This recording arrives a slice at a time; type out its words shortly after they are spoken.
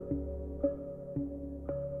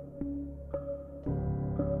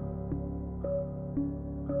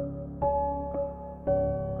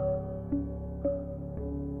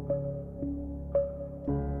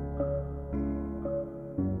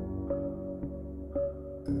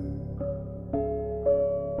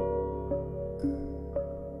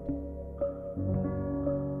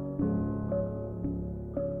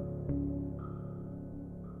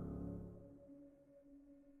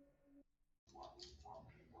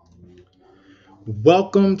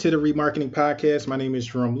Welcome to the Remarketing Podcast. My name is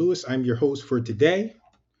Jerome Lewis. I'm your host for today.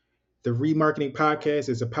 The Remarketing Podcast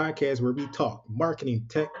is a podcast where we talk marketing,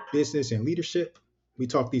 tech, business, and leadership. We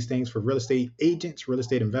talk these things for real estate agents, real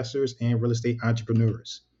estate investors, and real estate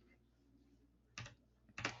entrepreneurs.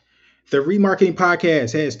 The Remarketing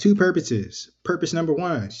Podcast has two purposes. Purpose number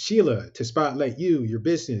one, Sheila, to spotlight you, your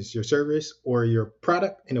business, your service, or your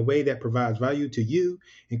product in a way that provides value to you,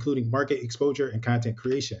 including market exposure and content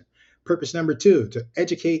creation. Purpose number two, to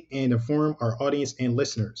educate and inform our audience and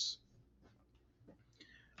listeners.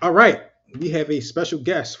 All right, we have a special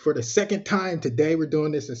guest for the second time today. We're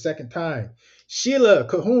doing this the second time. Sheila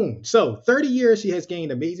Cohoon. So, 30 years, she has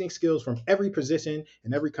gained amazing skills from every position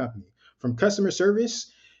in every company, from customer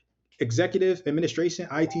service, executive administration,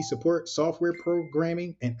 IT support, software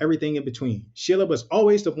programming, and everything in between. Sheila was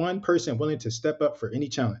always the one person willing to step up for any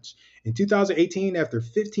challenge. In 2018, after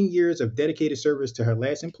 15 years of dedicated service to her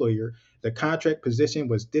last employer, the contract position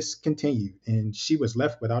was discontinued and she was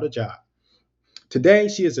left without a job. Today,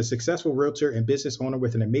 she is a successful realtor and business owner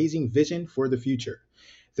with an amazing vision for the future.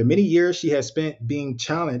 The many years she has spent being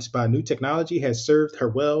challenged by new technology has served her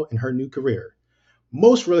well in her new career.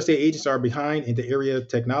 Most real estate agents are behind in the area of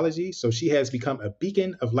technology, so she has become a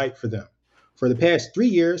beacon of light for them. For the past 3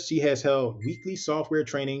 years, she has held weekly software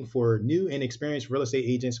training for new and experienced real estate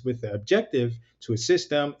agents with the objective to assist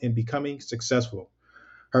them in becoming successful.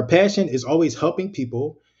 Her passion is always helping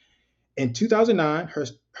people. In 2009,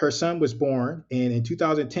 her son was born, and in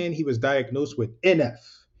 2010, he was diagnosed with NF.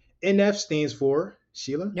 NF stands for,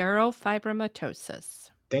 Sheila? Neurofibromatosis.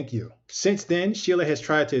 Thank you. Since then, Sheila has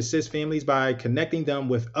tried to assist families by connecting them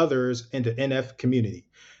with others in the NF community.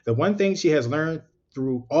 The one thing she has learned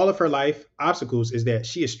through all of her life obstacles is that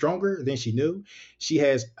she is stronger than she knew. She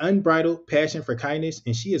has unbridled passion for kindness,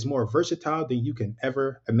 and she is more versatile than you can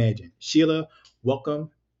ever imagine. Sheila, welcome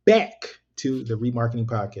back to the Remarketing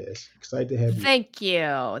Podcast. Excited to have you. Thank you.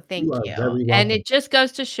 You Thank are you. very And welcome. it just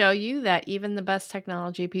goes to show you that even the best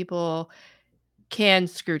technology people can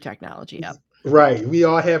screw technology up. Right. We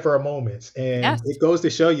all have our moments. And Yes. it goes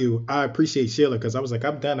to show you, I appreciate Sheila because I was like,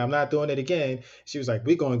 I'm done. I'm not doing it again. She was like,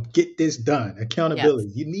 we're going to get this done. Yes. Accountability.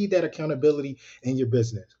 You need that accountability in your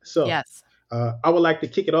business. So Yes. I would like to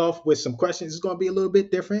kick it off with some questions. It's going to be a little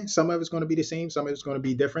bit different. Some of it's going to be the same, some of it's going to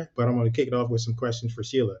be different, but I'm going to kick it off with some questions for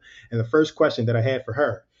Sheila. And the first question that I had for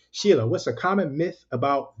her, Sheila, what's a common myth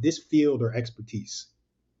about this field or expertise?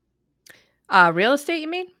 Real estate, you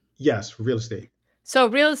mean? Yes, real estate. So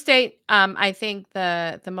real estate, I think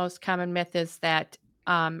the most common myth is that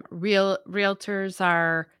realtors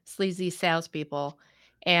are sleazy salespeople,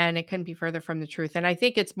 and it couldn't be further from the truth. And I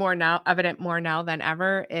think it's more now evident more now than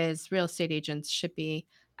ever is real estate agents should be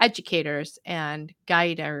educators and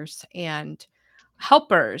guiders and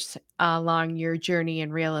helpers along your journey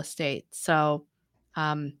in real estate. So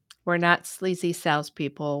um, we're not sleazy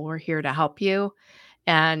salespeople. We're here to help you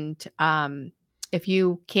and if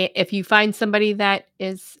you find somebody that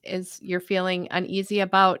is you're feeling uneasy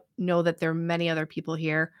about, know that there are many other people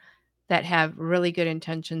here that have really good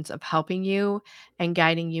intentions of helping you and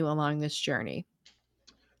guiding you along this journey.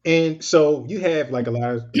 And so you have like a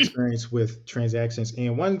lot of experience with transactions.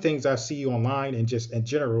 And one of the things I see online and just in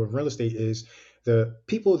general in real estate is the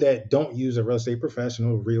people that don't use a real estate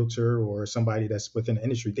professional, realtor, or somebody that's within the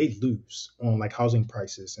industry, they lose on like housing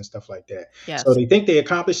prices and stuff like that. So Yes. they think they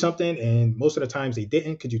accomplished something, and most of the times they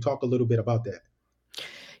didn't. Could you talk a little bit about that?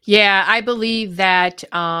 Yeah, I believe that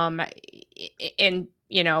in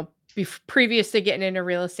previous to getting into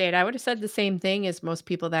real estate, I would have said the same thing as most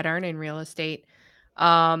people that aren't in real estate.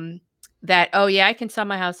 Um that, oh yeah, I can sell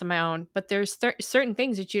my house on my own, but there's certain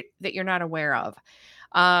things that you're not aware of.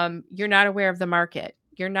 You're not aware of the market.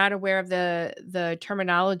 You're not aware of the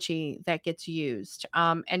terminology that gets used.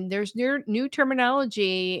 And there's new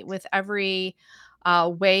terminology with every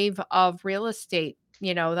wave of real estate.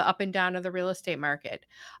 The up and down of the real estate market.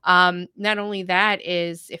 Not only that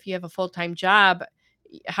is if you have a full time job,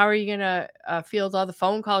 how are you going to field all the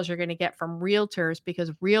phone calls you're going to get from realtors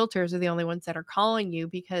because realtors are the only ones that are calling you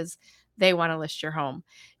because they want to list your home.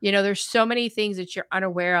 There's so many things that you're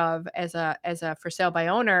unaware of as a for sale by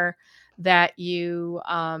owner that you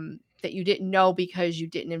didn't know because you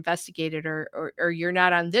didn't investigate it or you're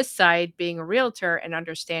not on this side being a realtor and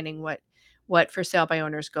understanding what for sale by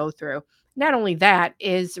owners go through. Not only that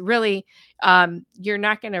is really you're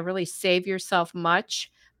not going to really save yourself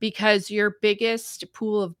much because your biggest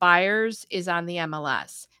pool of buyers is on the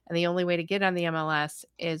MLS. And the only way to get on the MLS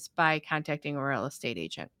is by contacting a real estate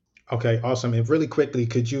agent. Okay, awesome. And really quickly,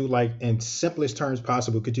 could you like in simplest terms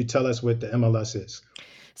possible, could you tell us what the MLS is?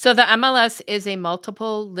 So the MLS is a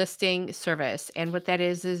multiple listing service, and what that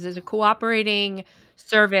is a cooperating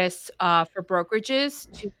service for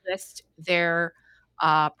brokerages to list their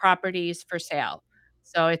properties for sale.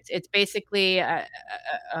 So it's basically a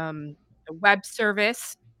web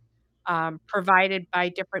service provided by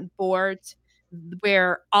different boards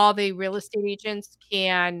where all the real estate agents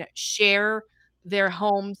can share their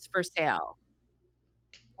homes for sale.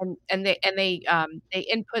 They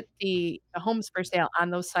input the homes for sale on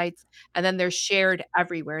those sites, and then they're shared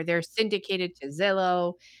everywhere. They're syndicated to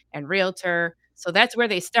Zillow and Realtor. So that's where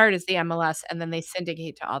they start as the MLS, and then they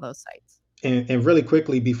syndicate to all those sites. And really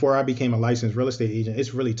quickly, before I became a licensed real estate agent,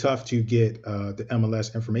 it's really tough to get the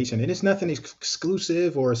MLS information. And it's nothing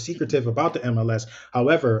exclusive or secretive about the MLS.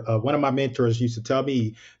 However, one of my mentors used to tell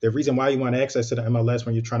me the reason why you want access to the MLS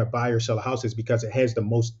when you're trying to buy or sell a house is because it has the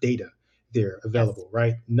most data there Yes. available,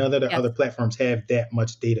 right? None of the Yes. other platforms have that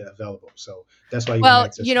much data available. So that's why you want Well,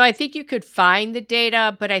 access to. I think you could find the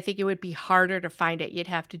data, but I think it would be harder to find it. You'd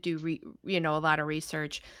have to do a lot of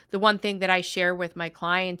research. The one thing that I share with my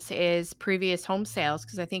clients is previous home sales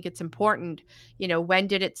because I think it's important. When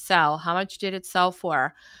did it sell? How much did it sell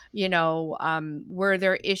for? Were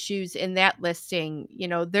there issues in that listing?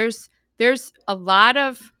 There's a lot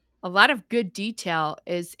of good detail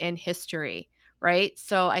is in history, right?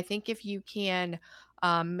 So I think if you can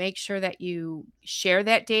make sure that you share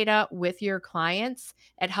that data with your clients.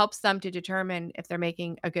 It helps them to determine if they're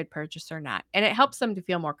making a good purchase or not. And it helps them to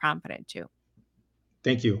feel more confident too.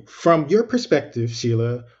 Thank you. From your perspective,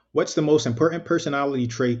 Sheila, what's the most important personality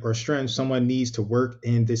trait or strength someone needs to work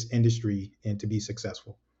in this industry and to be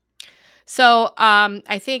successful? So,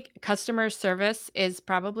 I think customer service is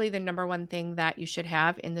probably the number one thing that you should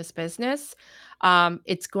have in this business.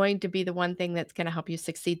 It's going to be the one thing that's going to help you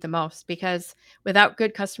succeed the most because without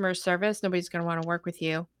good customer service, nobody's going to want to work with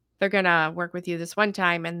you. They're going to work with you this one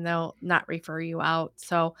time and they'll not refer you out.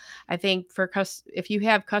 So, I think if you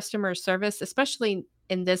have customer service, especially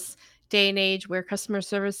in this day and age where customer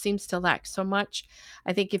service seems to lack so much,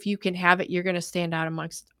 I think if you can have it, you're going to stand out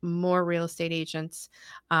amongst more real estate agents.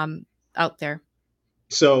 Out there.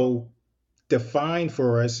 So, define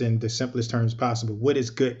for us in the simplest terms possible what is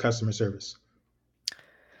good customer service.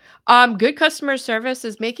 Good customer service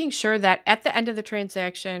is making sure that at the end of the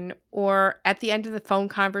transaction or at the end of the phone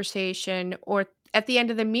conversation or at the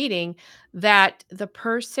end of the meeting, that the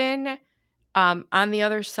person on the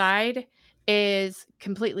other side is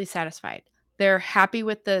completely satisfied. They're happy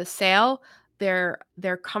with the sale. They're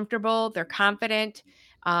comfortable. They're confident.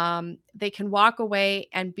 They can walk away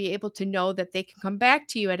and be able to know that they can come back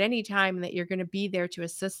to you at any time and that you're going to be there to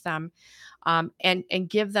assist them and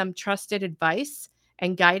give them trusted advice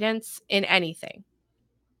and guidance in anything.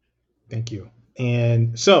 Thank you.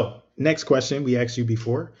 And so, next question we asked you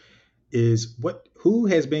before is who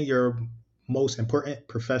has been your most important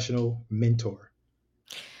professional mentor?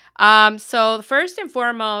 So first and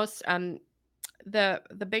foremost,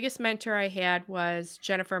 the biggest mentor I had was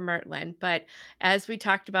Jennifer Mertland, but as we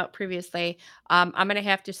talked about previously, I'm gonna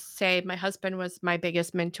have to say my husband was my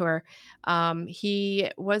biggest mentor. He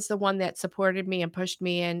was the one that supported me and pushed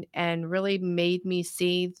me and really made me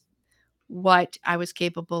see what I was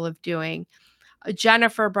capable of doing.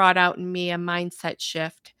 Jennifer brought out in me a mindset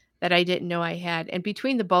shift that I didn't know I had. And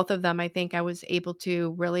between the both of them, I think I was able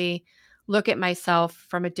to really look at myself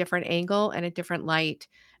from a different angle and a different light.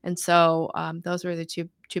 And so those were the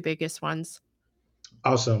two biggest ones.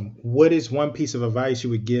 Awesome. What is one piece of advice you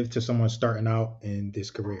would give to someone starting out in this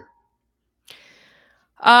career?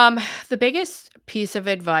 Um, the biggest piece of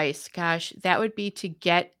advice, gosh, that would be to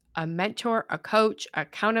get a mentor, a coach,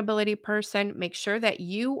 accountability person. Make sure that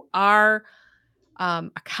you are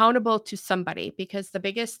accountable to somebody because the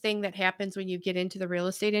biggest thing that happens when you get into the real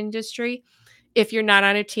estate industry, if you're not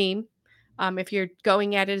on a team, if you're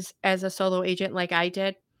going at it as a solo agent like I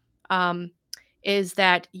did, um, is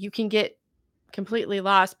that you can get completely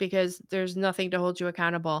lost because there's nothing to hold you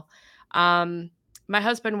accountable. Um, my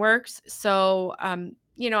husband works, so I'm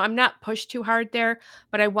not pushed too hard there,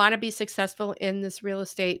 but I want to be successful in this real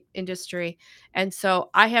estate industry, and so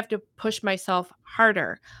I have to push myself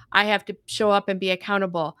harder. I have to show up and be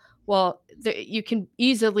accountable. Well, you can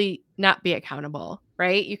easily not be accountable,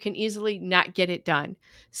 right? You can easily not get it done.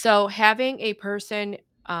 So having a person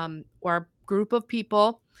or group of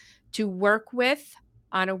people to work with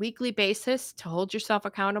on a weekly basis to hold yourself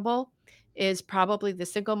accountable is probably the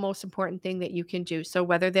single most important thing that you can do. So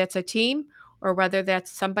whether that's a team or whether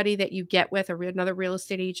that's somebody that you get with another real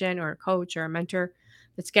estate agent or a coach or a mentor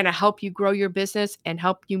that's going to help you grow your business and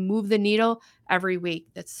help you move the needle every week.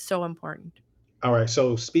 That's so important. All right.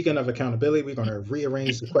 So speaking of accountability, we're going to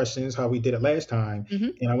rearrange the questions how we did it last time,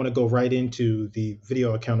 Mhm. and I want to go right into the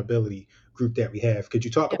video accountability group that we have. Could you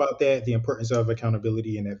talk Yep. about that, the importance of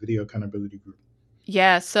accountability in that video accountability group?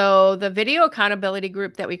 Yeah, so the video accountability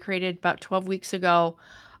group that we created about 12 weeks ago,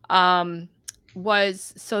 um,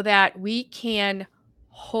 was so that we can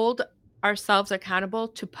hold ourselves accountable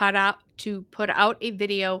to put out a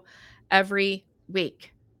video every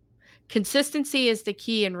week. Consistency is the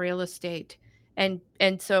key in real estate. And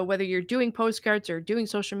so whether you're doing postcards or doing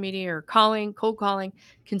social media or calling, cold calling,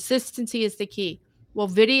 consistency is the key. Well,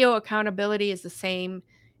 video accountability is the same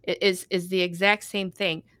is the exact same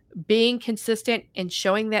thing. Being consistent and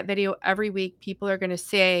showing that video every week, people are going to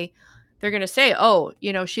say they're going to say, "Oh,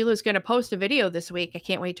 Sheila's going to post a video this week. I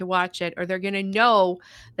can't wait to watch it." Or they're going to know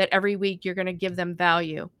that every week you're going to give them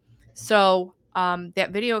value. So, that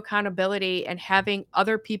video accountability and having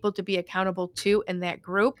other people to be accountable to in that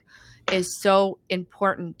group is so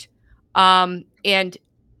important. And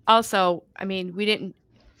also, I mean, we didn't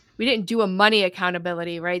do a money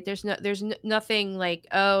accountability, right? Nothing like,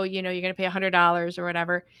 oh, you're going to pay $100 or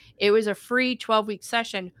whatever. It was a free 12-week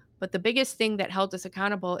session. But the biggest thing that held us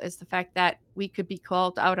accountable is the fact that we could be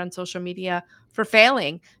called out on social media for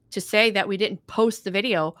failing to say that we didn't post the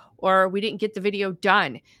video or we didn't get the video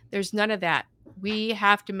done. There's none of that. We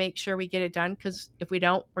have to make sure we get it done because if we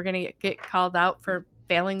don't, we're going to get called out for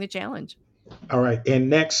failing the challenge. All right. And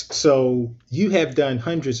next, so you have done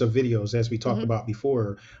hundreds of videos, as we talked Hmm. about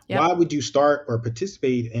before. Yep. Why would you start or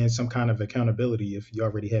participate in some kind of accountability if you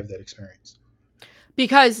already have that experience?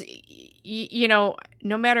 Because,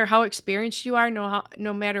 no matter how experienced you are,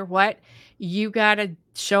 no matter what, you gotta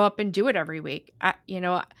show up and do it every week.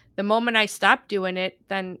 The moment I stop doing it,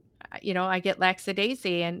 then, I get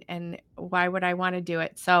lackadaisy and why would I wanna do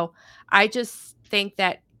it? So, I just think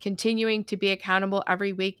that continuing to be accountable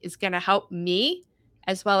every week is gonna help me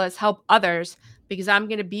as well as help others because I'm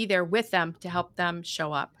gonna be there with them to help them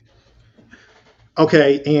show up.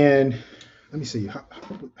 Okay. And let me see. How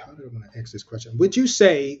do I want to ask this question? Would you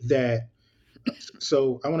say that?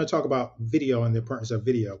 So I want to talk about video and the importance of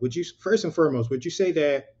video. Would you, first and foremost, would you say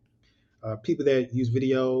that people that use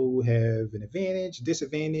video have an advantage,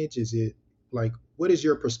 disadvantage? Is it like, what is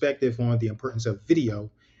your perspective on the importance of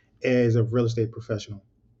video as a real estate professional?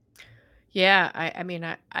 Yeah, I mean,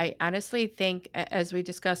 I honestly think as we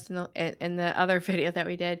discussed in the other video that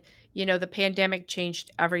we did, the pandemic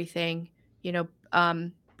changed everything.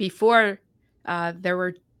 Before there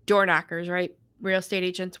were door knockers, right? Real estate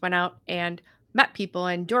agents went out and met people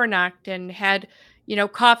and door knocked and had,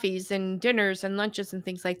 coffees and dinners and lunches and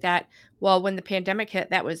things like that. Well, when the pandemic hit,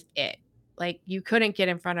 that was it. Like you couldn't get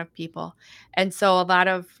in front of people. And so a lot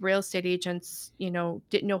of real estate agents,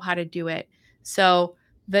 didn't know how to do it. So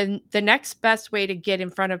the next best way to get in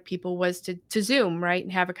front of people was to Zoom, right,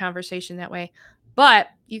 and have a conversation that way. But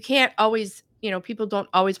you can't always, people don't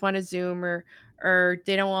always want to Zoom or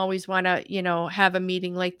they don't always want to, have a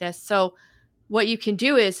meeting like this. So what you can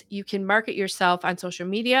do is you can market yourself on social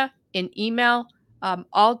media, in email,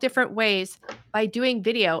 all different ways by doing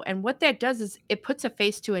video. And what that does is it puts a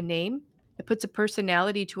face to a name, it puts a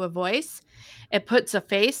personality to a voice, it puts a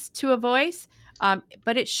face to a voice,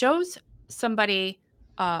 but it shows somebody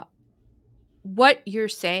uh, what you're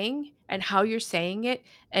saying and how you're saying it,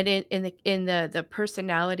 and in the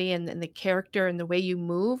personality and the character and the way you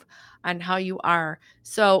move and how you are.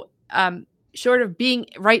 So, short of being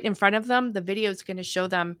right in front of them, the video is gonna show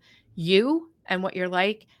them you and what you're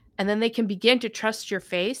like, and then they can begin to trust your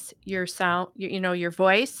face, your sound, your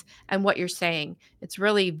voice, and what you're saying. It's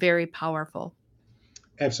really very powerful.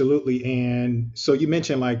 Absolutely. And so you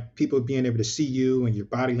mentioned like people being able to see you and your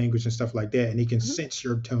body language and stuff like that, and they can Mhm. sense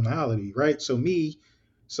your tonality, right? So me,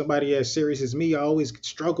 somebody as serious as me, I always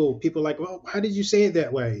struggle. People like, well, how did you say it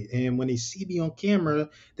that way? And when they see me on camera,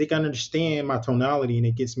 they can understand my tonality and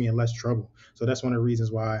it gets me in less trouble. So that's one of the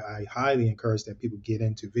reasons why I highly encourage that people get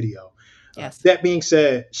into video. Yes. That being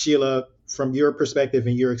said, Sheila, from your perspective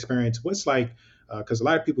and your experience, what's like, because a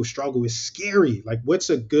lot of people struggle, it's scary. Like, what's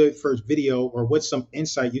a good first video or what's some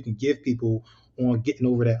insight you can give people on getting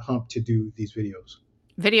over that hump to do these videos?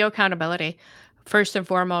 Video accountability. First and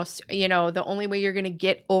foremost, the only way you're going to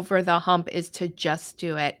get over the hump is to just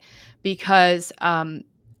do it because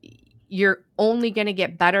you're only going to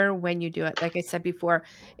get better when you do it. Like I said before,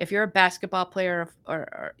 if you're a basketball player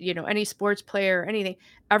or any sports player or anything,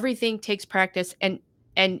 everything takes practice. And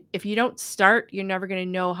And if you don't start, you're never going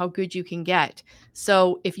to know how good you can get.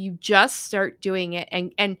 So if you just start doing it,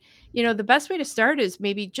 and the best way to start is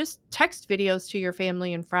maybe just text videos to your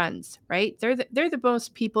family and friends, right? They're the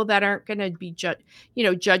most people that aren't going to be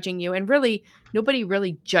judging you. And really, nobody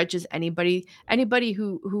really judges anybody. Anybody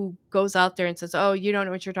who goes out there and says, "Oh, you don't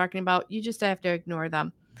know what you're talking about," you just have to ignore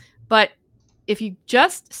them. But if you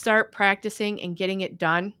just start practicing and getting it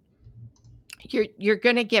done, you're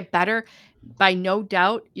gonna get better. By no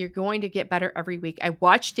doubt, you're going to get better every week. I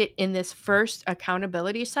watched it in this first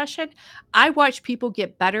accountability session. I watched people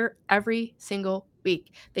get better every single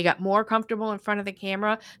week. They got more comfortable in front of the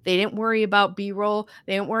camera. They didn't worry about B-roll.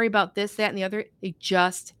 They didn't worry about this, that, and the other. They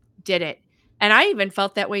just did it. And I even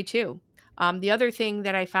felt that way too. The other thing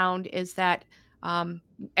that I found is that um,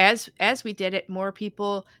 as we did it, more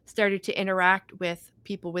people started to interact with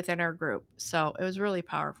people within our group. So it was really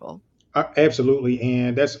powerful. Absolutely,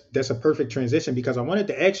 and that's a perfect transition because I wanted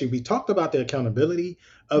to ask you. We talked about the accountability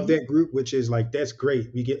of Mhm. that group, which is like that's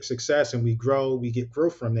great. We get success and we grow. We get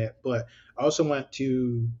growth from that. But I also want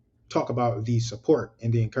to talk about the support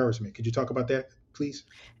and the encouragement. Could you talk about that, please?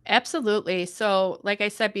 Absolutely. So, like I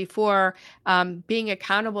said before, being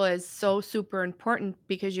accountable is so super important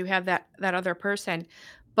because you have that other person.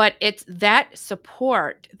 But it's that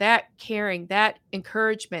support, that caring, that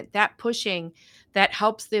encouragement, that pushing that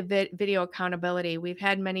helps the video accountability. We've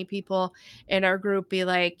had many people in our group be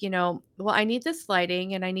like, well, I need this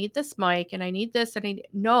lighting and I need this mic and I need this and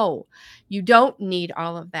no, you don't need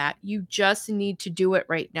all of that. You just need to do it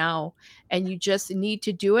right now, and you just need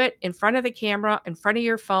to do it in front of the camera, in front of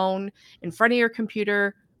your phone, in front of your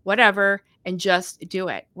computer, whatever, and just do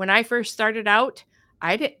it. When I first started out,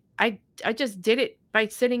 I did I just did it by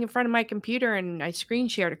sitting in front of my computer and I screen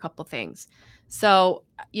shared a couple things. So,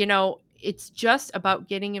 it's just about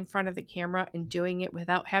getting in front of the camera and doing it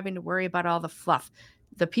without having to worry about all the fluff.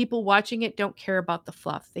 The people watching it don't care about the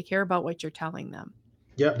fluff. They care about what you're telling them.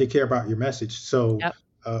 Yep, they care about your message. So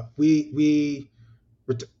Yep. we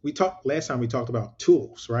talked last time. We talked about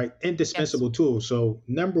tools, right? Yes. Indispensable tools. So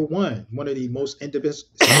number one of the most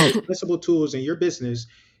indispensable tools in your business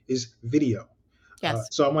is video. Yes.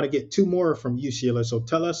 So I want to get two more from you, Sheila. So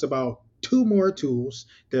tell us about two more tools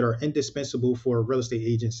that are indispensable for real estate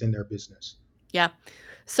agents in their business. Yeah.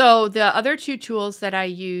 So the other two tools that I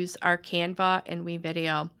use are Canva and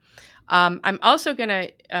WeVideo. I'm also going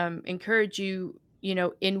to encourage you,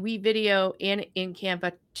 in WeVideo and in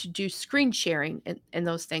Canva to do screen sharing and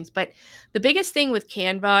those things. But the biggest thing with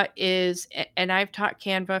Canva is, and I've taught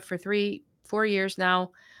Canva for 4 years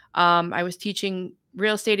now. I was teaching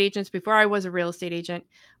real estate agents before I was a real estate agent.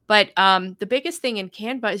 But the biggest thing in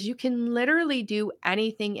Canva is you can literally do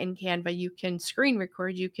anything in Canva. You can screen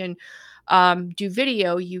record, you can do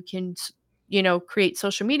video, you can create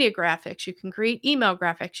social media graphics, you can create email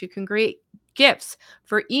graphics, you can create GIFs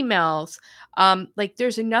for emails. Like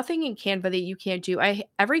there's nothing in Canva that you can't do.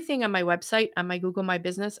 Everything on my website, on my Google My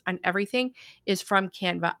Business, on everything is from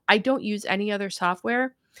Canva. I don't use any other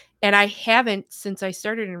software. And I haven't since I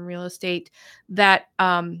started in real estate that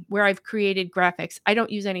where I've created graphics. I don't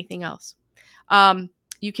use anything else. Um,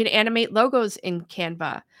 you can animate logos in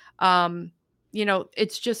Canva. Um,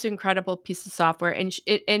 it's just an incredible piece of software, and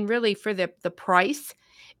and really for the price,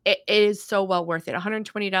 it is so well worth it.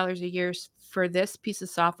 $120 a year for this piece of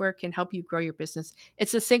software can help you grow your business.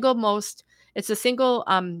 It's the single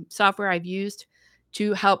software I've used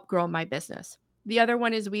to help grow my business. The other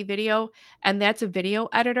one is WeVideo, and that's a video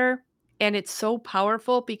editor. And it's so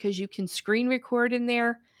powerful because you can screen record in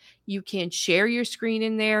there, you can share your screen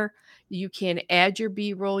in there, you can add your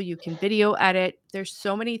B-roll, you can video edit. There's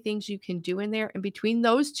so many things you can do in there. And between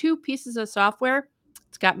those two pieces of software,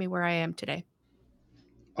 it's got me where I am today.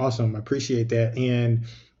 Awesome, I appreciate that. And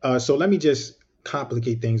so let me just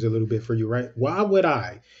complicate things a little bit for you, right? Why would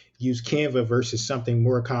I use Canva versus something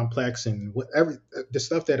more complex and whatever the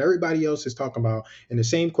stuff that everybody else is talking about? And the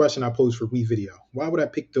same question I posed for WeVideo. Why would I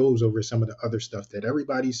pick those over some of the other stuff that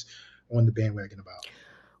everybody's on the bandwagon about?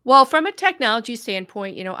 Well, from a technology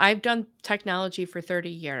standpoint, I've done technology for 30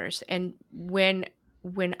 years, and when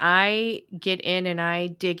I get in and I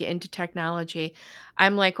dig into technology,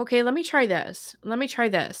 I'm like, "Okay, let me try this. Let me try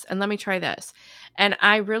this, and let me try this." And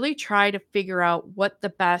I really try to figure out what the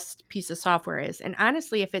best piece of software is. And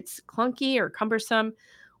honestly, if it's clunky or cumbersome,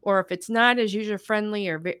 or if it's not as user friendly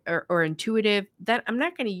or intuitive, then I'm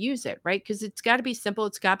not going to use it, right? Because it's got to be simple,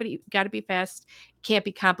 it's got to be fast, it can't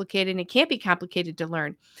be complicated, and it can't be complicated to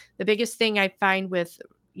learn. The biggest thing I find with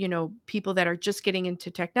people that are just getting into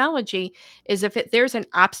technology is if there's an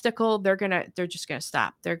obstacle, they're just gonna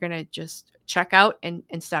stop. They're gonna just check out and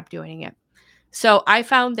stop doing it. So I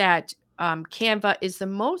found that Canva is the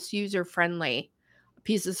most user friendly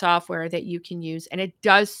piece of software that you can use, and it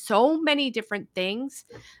does so many different things,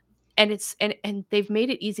 and and they've made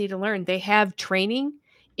it easy to learn. They have training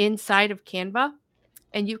inside of Canva,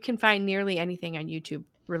 and you can find nearly anything on YouTube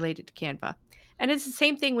related to Canva. And it's the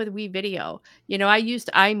same thing with WeVideo. I used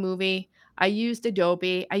iMovie, I used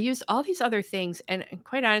Adobe, I used all these other things. And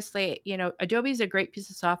quite honestly, Adobe is a great piece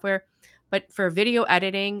of software, but for video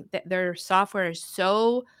editing, their software is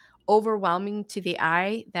so overwhelming to the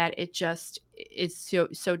eye that it just is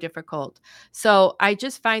so difficult. So I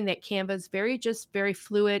just find that Canva is very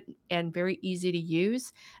fluid and very easy to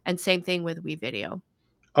use. And same thing with WeVideo.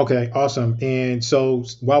 Okay, awesome. And so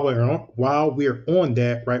while we're on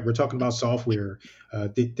that, right, we're talking about software.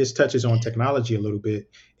 This touches on technology a little bit.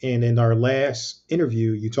 And in our last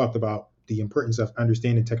interview, you talked about the importance of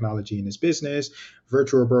understanding technology in this business,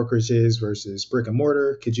 virtual brokerages versus brick and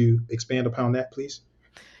mortar. Could you expand upon that, please?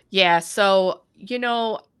 Yeah. So,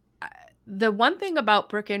 uh, the one thing about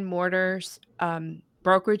brick and mortars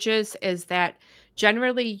brokerages is that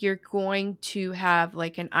generally you're going to have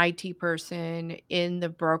like an IT person in the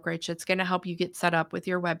brokerage that's going to help you get set up with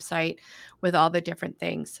your website with all the different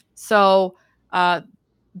things. So, uh,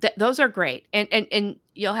 those are great. And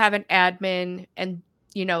you'll have an admin, and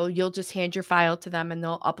you'll just hand your file to them and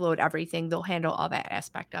they'll upload everything. They'll handle all that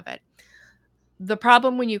aspect of it. The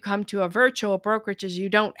problem when you come to a virtual brokerage is you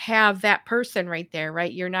don't have that person right there,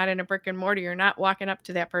 right? You're not in a brick and mortar. You're not walking up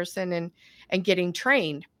to that person and getting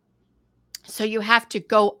trained. So you have to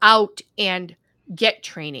go out and get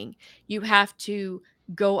training. You have to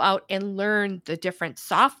go out and learn the different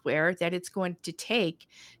software that it's going to take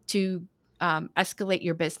to escalate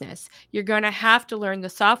your business. You're going to have to learn the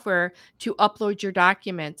software to upload your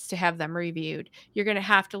documents to have them reviewed. You're going to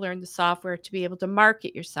have to learn the software to be able to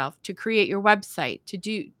market yourself, to create your website, to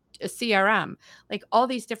do a CRM, like all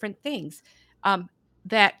these different things um,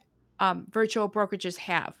 that virtual brokerages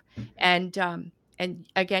have. And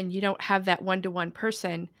again, you don't have that one-to-one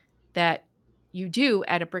person that you do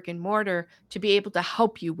at a brick and mortar to be able to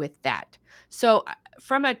help you with that. So,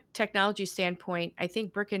 from a technology standpoint, I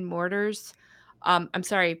think brick and mortars, I'm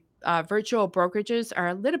sorry, virtual brokerages are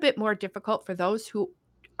a little bit more difficult for those who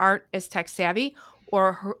aren't as tech savvy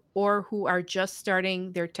or who are just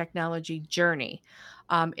starting their technology journey.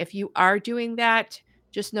 If you are doing that,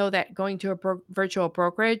 just know that going to a virtual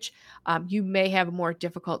brokerage, you may have a more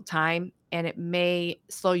difficult time and it may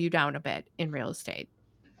slow you down a bit in real estate.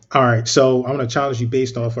 All right, so I want to challenge you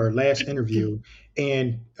based off our last interview,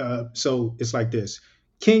 and so it's like this: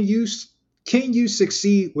 Can you can you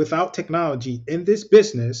succeed without technology in this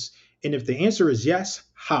business? And if the answer is yes,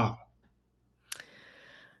 how?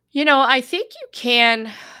 I think you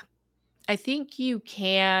can. I think you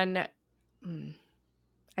can. mm,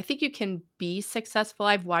 I think you can be successful.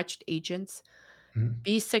 I've watched agents Mhm.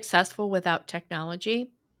 be successful without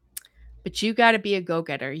technology. But you gotta be a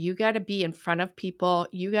go-getter. You gotta be in front of people.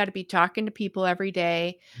 You gotta be talking to people every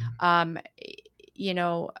day. Y you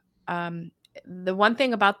know, um, the one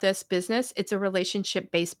thing about this business, it's a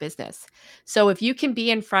relationship-based business. So if you can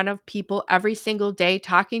be in front of people every single day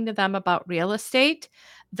talking to them about real estate,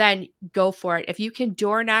 then go for it. If you can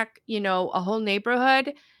door knock, a whole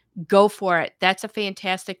neighborhood, go for it. That's a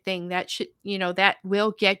fantastic thing. That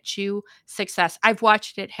will get you success. I've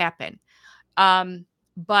watched it happen.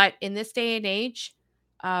 But in this day and age,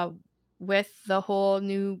 uh, with the whole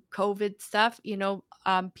new COVID stuff,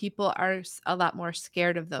 people are a lot more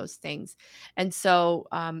scared of those things, and so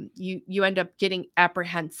you end up getting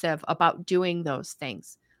apprehensive about doing those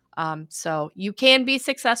things. So you can be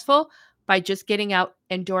successful by just getting out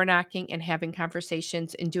and door knocking and having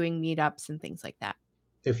conversations and doing meetups and things like that.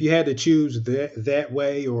 If you had to choose that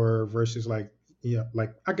way or versus like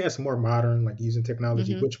like I guess more modern, like using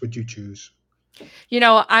technology, Mhm. which would you choose?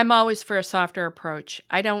 I'm always for a softer approach.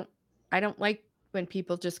 I don't like when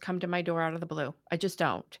people just come to my door out of the blue. I just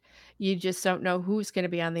don't. You just don't know who's going to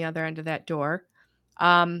be on the other end of that door.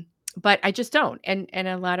 Um but I just don't, and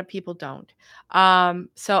a lot of people don't.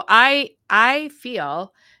 So I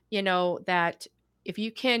feel, that if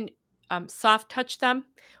you can soft touch them,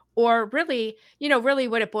 or really, really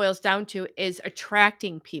what it boils down to is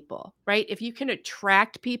attracting people, right? If you can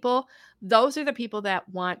attract people, those are the people that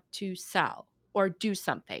want to sell or do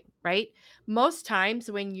something, right? Most times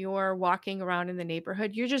when you're walking around in the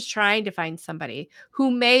neighborhood, you're just trying to find somebody who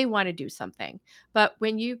may want to do something. But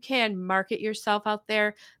when you can market yourself out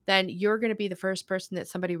there, then you're going to be the first person that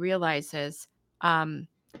somebody realizes, um,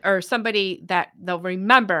 or somebody that they'll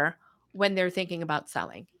remember when they're thinking about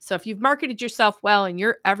selling. So if you've marketed yourself well and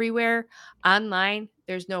you're everywhere online,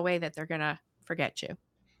 there's no way that they're going to forget you.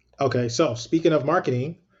 Okay, so speaking of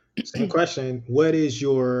marketing, Same question. What is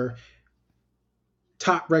your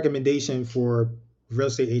top recommendation for real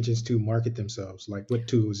estate agents to market themselves? Like what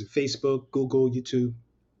tools? Is it Facebook, Google, YouTube?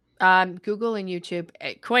 Google and YouTube.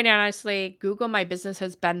 Quite honestly, Google My Business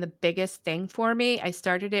has been the biggest thing for me. I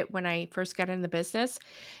started it when I first got in the business,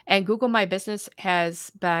 and Google My Business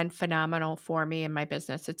has been phenomenal for me in my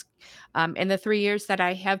business. It's in the 3 years that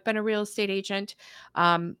I have been a real estate agent,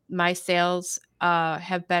 my sales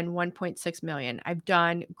have been 1.6 million. I've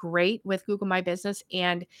done great with Google My Business,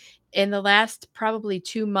 and in the last probably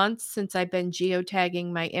 2 months since I've been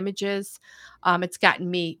geotagging my images, it's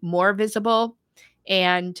gotten me more visible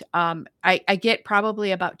and I get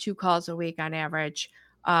probably about 2 calls a week on average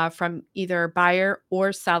from either buyer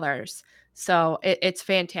or sellers. So it's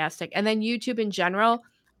fantastic. And then YouTube in general,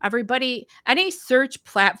 everybody, any search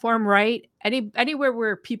platform, right? Anywhere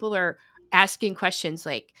where people are asking questions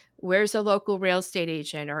like, where's a local real estate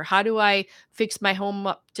agent, or how do I fix my home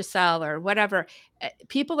up to sell, or whatever.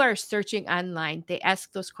 People are searching online. They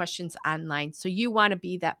ask those questions online. So you want to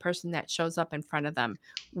be that person that shows up in front of them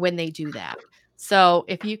when they do that. So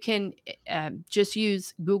if you can just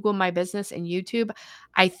use Google My Business and YouTube,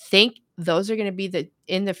 I think those are going to be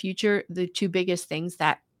in the future the two biggest things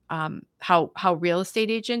that how real estate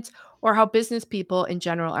agents or how business people in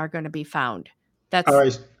general are going to be found. All That's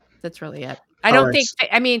right. that's really it. I All don't right. think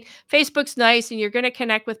I mean, Facebook's nice and you're gonna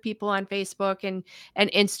connect with people on Facebook and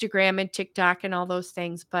Instagram and TikTok and all those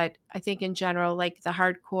things, but I think in general, like, the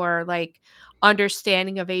hardcore, like,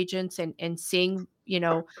 understanding of agents and seeing,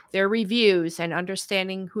 their reviews and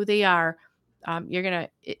understanding who they are, you're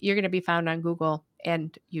gonna be found on Google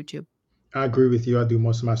and YouTube. I agree with you. I do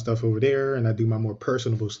most of my stuff over there, and I do my more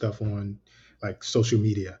personable stuff on like social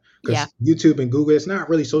media. Yeah. Because YouTube and Google, it's not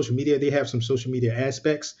really social media. They have some social media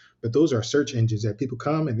aspects, but those are search engines that people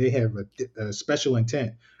come and they have a special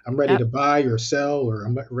intent. I'm ready Yep. to buy or sell, or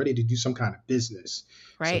I'm ready to do some kind of business.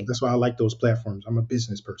 So Right. that's why I like those platforms. I'm a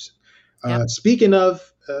business person. Yep. Speaking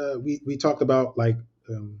of, we talked about like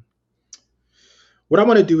what I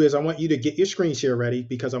want to do is I want you to get your screen share ready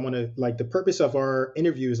because I want to like the purpose of our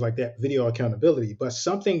interview is like that video accountability. But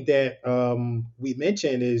something that we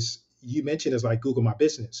mentioned is you mentioned is like Google My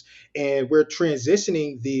Business, and we're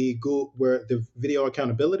transitioning the Google where the video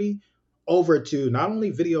accountability over to not only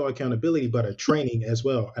video accountability but a training as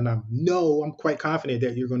well. And I'm quite confident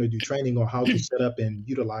that you're going to do training on how to set up and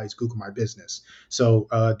utilize Google My Business. So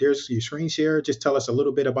there's your screen share. Just tell us a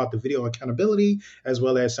little bit about the video accountability as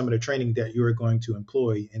well as some of the training that you are going to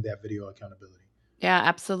employ in that video accountability. Yeah,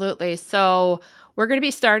 absolutely. So we're going to be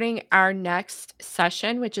starting our next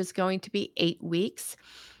session, which is going to be 8 weeks.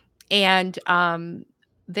 And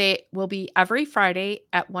they will be every Friday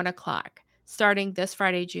at 1 o'clock, starting this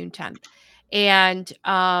Friday, June 10th. And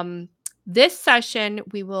this session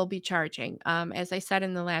we will be charging. As I said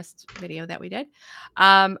in the last video that we did,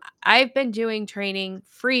 I've been doing training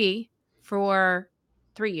free for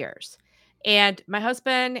 3 years. And my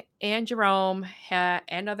husband and Jerome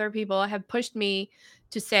and other people have pushed me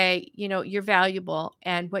to say, you're valuable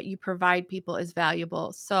and what you provide people is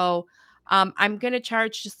valuable. So I'm going to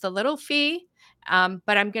charge just a little fee,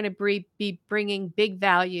 but I'm going to be bringing big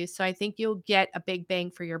value. So I think you'll get a big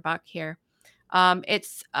bang for your buck here.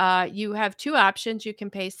 It's You have two options. You can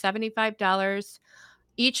pay $75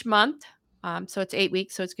 each month. So it's 8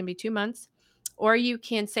 weeks, so it's going to be 2 months. Or you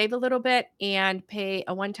can save a little bit and pay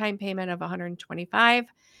a one-time payment of 125.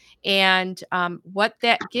 And what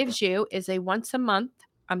that gives you is a once a month,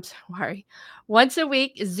 I'm sorry, once a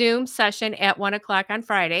week Zoom session at 1 o'clock on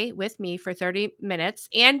Friday with me for 30 minutes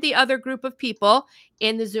and the other group of people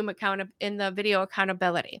in the in the video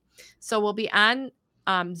accountability. So we'll be on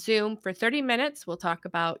Zoom for 30 minutes. We'll talk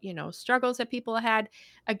about, struggles that people had.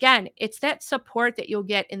 Again, it's that support that you'll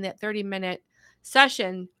get in that 30-minute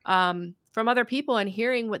session from other people and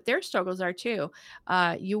hearing what their struggles are too.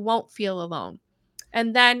 You won't feel alone.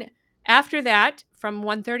 And then after that, from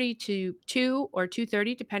 1:30 to 2 or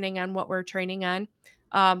 2:30, depending on what we're training on,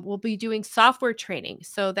 we'll be doing software training.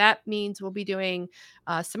 So that means we'll be doing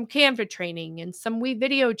some Canva training and some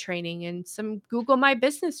video training and some Google My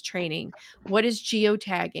Business training. What is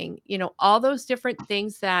geotagging? All those different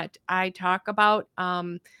things that I talk about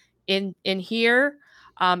in here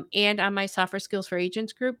and on my Software Skills for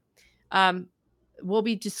Agents group. Um, we'll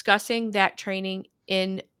be discussing that training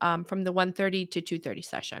in from the 1:30 to 2:30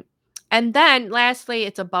 session. And then lastly,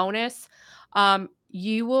 it's a bonus.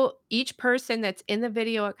 You will Each person that's in the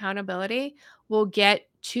video accountability will get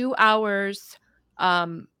 2 hours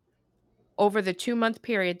over the 2-month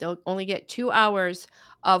period. They'll only get 2 hours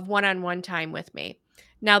of one-on-one time with me.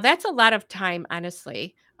 Now, that's a lot of time,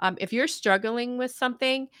 honestly. If you're struggling with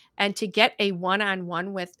something and to get a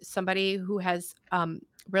one-on-one with somebody who has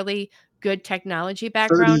really good technology 30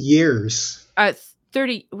 background, years.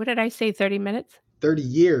 30, what did I say, 30 minutes? 30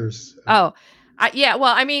 years of Oh, yeah,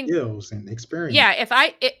 well, I mean, skills and experience. yeah,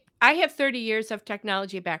 I have 30 years of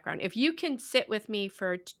technology background. If you can sit with me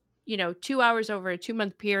for 2 hours over a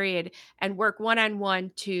 2-month period and work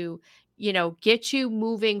one-on-one to, get you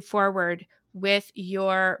moving forward with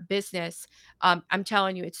your business, I'm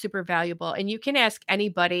telling you, it's super valuable. And you can ask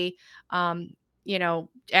anybody,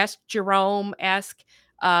 ask Jerome, ask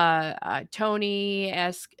Tony,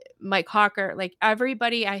 ask Mike Hawker, like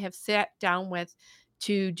everybody I have sat down with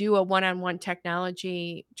to do a one-on-one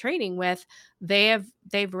technology training with, they've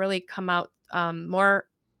really come out more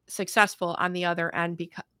successful on the other end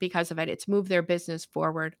because of it. It's moved their business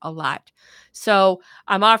forward a lot. So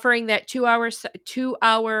I'm offering that 2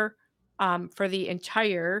 hour for the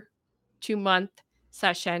entire 2-month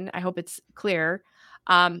session. I hope it's clear.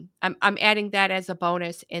 I'm adding that as a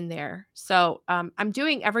bonus in there. So I'm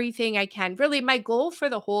doing everything I can. Really, my goal for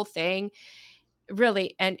the whole thing,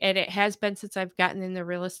 really, and it has been since I've gotten in the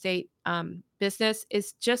real estate business,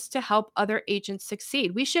 is just to help other agents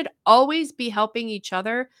succeed. We should always be helping each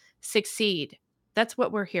other succeed. That's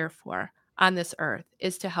what we're here for on this earth,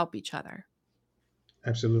 is to help each other.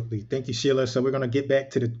 Absolutely. Thank you, Sheila. So we're going to get back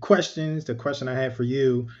to the questions. The question I have for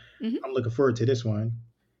you, Mhm. I'm looking forward to this one.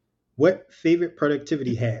 What favorite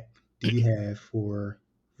productivity hack do you have for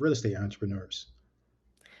real estate entrepreneurs?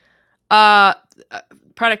 uh, uh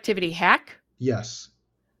Productivity hack. Yes.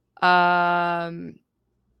 um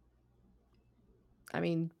I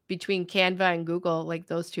mean, between Canva and Google, like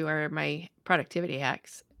those two are my productivity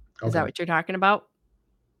hacks. Is that Okay. what you're talking about?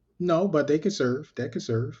 No, but they could serve. That could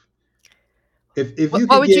serve. If what, you what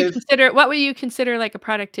could would you give, consider what would you consider like a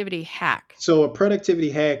productivity hack? so a productivity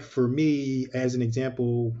hack for me, as an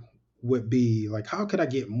example, would be like, how could I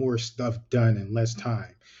get more stuff done in less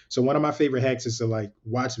time? So one of my favorite hacks is to like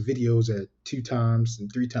watch videos at 2 times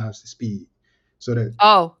and 3 times the speed. So that,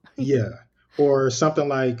 Oh. yeah. Or something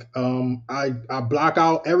like, I block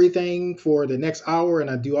out everything for the next hour and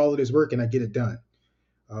I do all of this work and I get it done.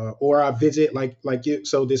 Or I visit like you.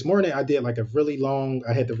 So this morning I did like a really long.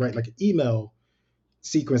 I had to write like an email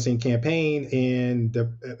sequencing campaign, and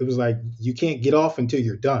it was like you can't get off until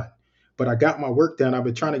you're done. But I got my work done. I've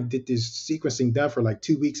been trying to get this sequencing done for like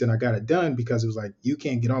 2 weeks, and I got it done because it was like you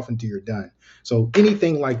can't get off until you're done. So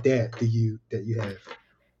anything like that, that you have?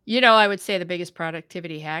 I would say the biggest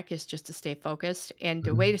productivity hack is just to stay focused. And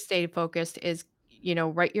the way Mhm. to stay focused is,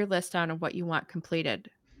 write your list down of what you want completed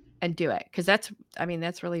and do it. Cause that's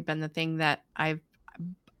really been the thing that I've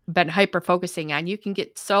been hyper focusing on. You can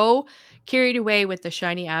get so carried away with the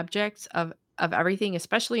shiny objects of everything,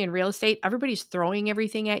 especially in real estate. Everybody's throwing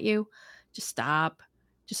everything at you. Just stop.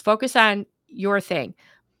 Just focus on your thing.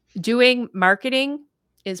 Doing marketing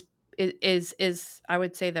is is I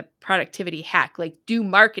would say the productivity hack. Like, do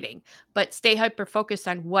marketing, but stay hyper focused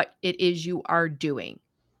on what it is you are doing.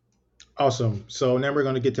 Awesome. So now we're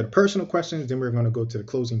going to get to the personal questions. Then we're going to go to the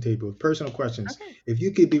closing table of personal questions. Okay. If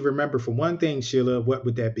you could be remembered for one thing, Sheila, what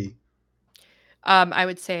would that be? I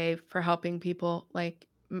would say for helping people, like,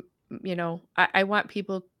 I want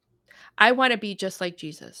people. I want to be just like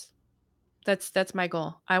Jesus. That's my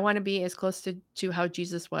goal. I want to be as close to how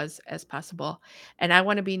Jesus was as possible. And I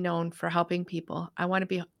want to be known for helping people. I want to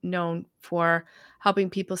be known for helping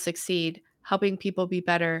people succeed, helping people be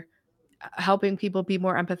better, helping people be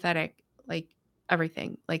more empathetic, like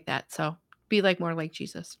everything like that. So be like more like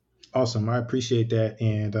Jesus. Awesome. I appreciate that.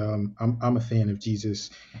 And I'm a fan of Jesus.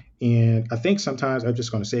 And I think sometimes, I'm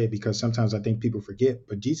just going to say it because sometimes I think people forget,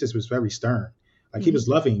 but Jesus was very stern. Like he Hmm. was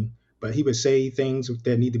loving, but he would say things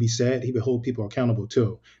that need to be said. He would hold people accountable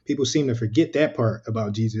too. People seem to forget that part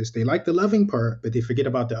about Jesus. They like the loving part, but they forget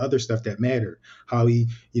about the other stuff that mattered. How he,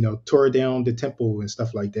 tore down the temple and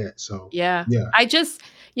stuff like that. So, Yeah. yeah. I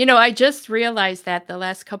just realized that the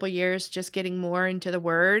last couple years, just getting more into the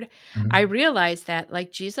word, I Mhm. realized that,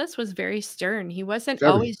 like, Jesus was very stern. He wasn't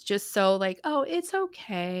Very. always just so like, "Oh, it's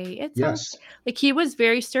okay. It's okay." Yes. Like, he was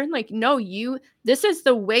very stern, like, "No, this is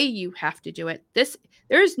the way you have to do it.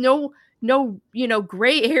 There's no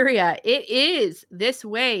gray area. It is this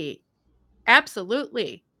way.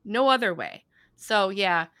 Absolutely. No other way." So,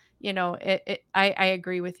 yeah, I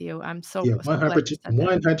agree with you. I'm Yeah, so glad you said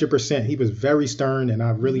that. 100%. He was very stern, and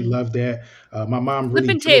I really Mhm. love that. My mom really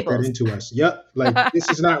Flipping drilled that tables. into us. Yep, like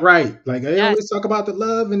this is not right. Like they Yes, always talk about the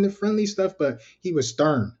love and the friendly stuff, but he was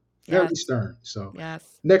stern, very yes, stern. So,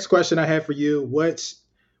 yes. next question I have for you: what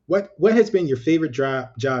has been your favorite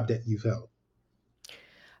job that you've held?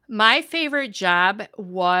 My favorite job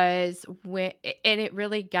was when, and it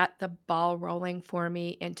really got the ball rolling for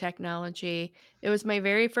me in technology. It was my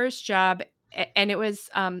very first job, and it was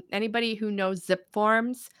anybody who knows zip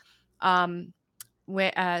forms. Um,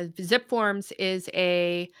 Zip forms is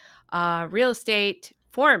a real estate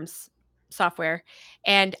forms software,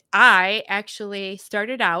 and I actually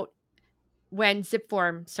started out when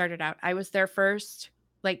Zipform started out. I was their first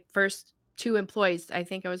 2 employees. I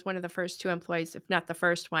think I was one of the first 2 employees, if not the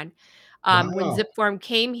first one. When Wow. Zipform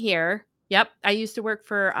came here, yep, I used to work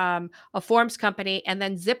for, a forms company, and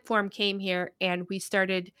then Zipform came here, and we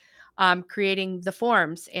started, creating the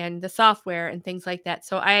forms and the software and things like that.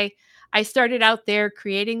 So I started out there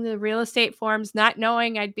creating the real estate forms, not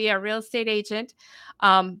knowing I'd be a real estate agent,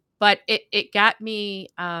 but it got me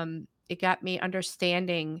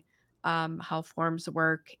understanding how forms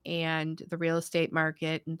work and the real estate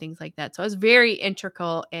market and things like that. So I was very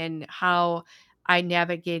integral in how I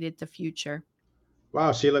navigated the future.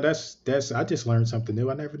 Wow, Sheila, that's I just learned something new.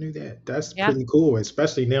 I never knew that. That's Yeah. pretty cool,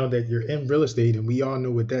 especially now that you're in real estate and we all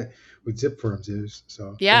know what zip firms is.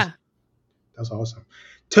 So Yeah. that's awesome.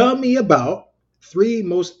 Tell me about three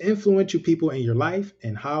most influential people in your life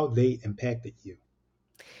and how they impacted you.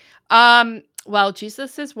 Well,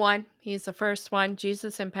 Jesus is one. He's the first one.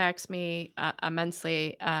 Jesus impacts me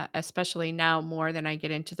immensely, especially now more than I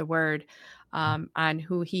get into the word on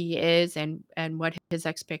who he is and what his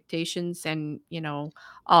expectations and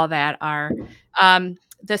all that are.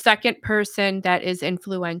 The second person that is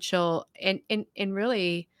influential in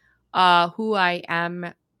really who I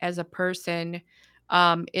am as a person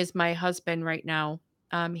is my husband right now.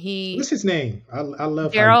 What's He his name? I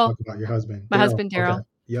love how you Daryl, talk about your husband, my Daryl. husband Okay. Daryl.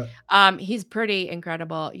 Yep. He's pretty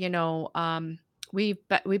incredible. We've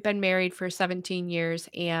been married for 17 years,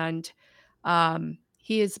 and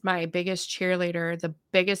he is my biggest cheerleader, the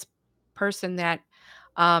biggest person that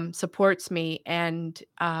supports me and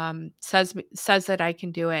says that I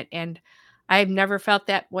can do it. And I've never felt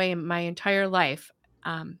that way in my entire life.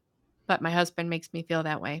 Um, but my husband makes me feel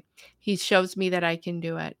that way. He shows me that I can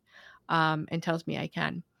do it, and tells me I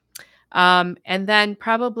can. And then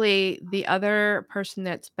probably the other person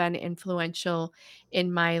that's been influential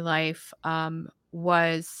in my life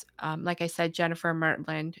was, like I said, Jennifer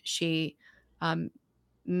Martland. Um,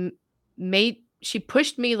 m- she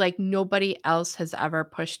pushed me like nobody else has ever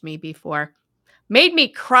pushed me before. Made me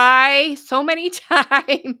cry so many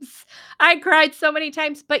times. I cried so many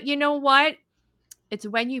times, but you know what? It's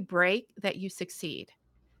when you break that you succeed.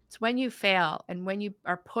 It's when you fail and when you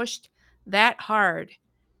are pushed that hard.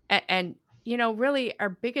 And really, our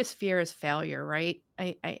biggest fear is failure, right?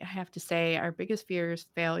 I have to say, our biggest fear is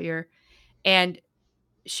failure. And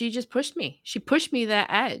she just pushed me. She pushed me that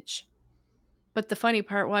edge. But the funny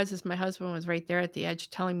part is my husband was right there at the edge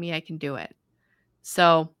telling me I can do it.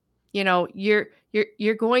 So,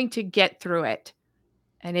 you're going to get through it,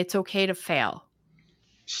 and it's okay to fail.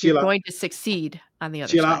 You're Sheila, going to succeed on the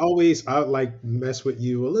other Sheila, side. I like mess with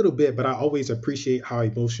you a little bit, but I always appreciate how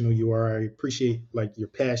emotional you are. I appreciate like your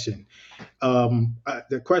passion.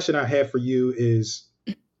 The question I have for you is,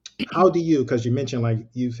 how do you? Because you mentioned like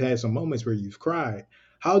you've had some moments where you've cried.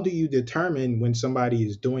 How do you determine when somebody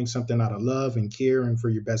is doing something out of love and care and for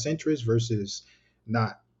your best interest versus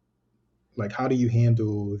not? Like, how do you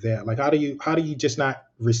handle that? Like, how do you just not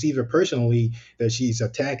receive it personally that she's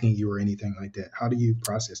attacking you or anything like that? How do you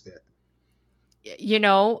process that? Y you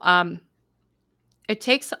know, it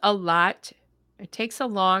takes a lot. It takes a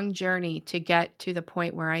long journey to get to the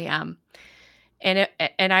point where I am. And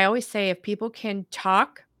I always say if people can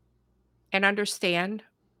talk and understand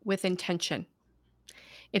with intention,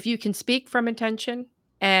 if you can speak from intention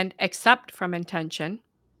and accept from intention,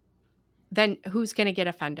 then who's going to get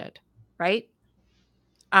offended, right?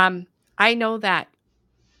 Um, I know that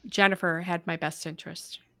Jennifer had my best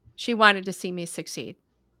interest. She wanted to see me succeed.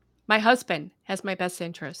 My husband has my best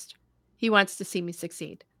interest. He wants to see me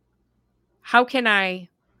succeed. How can I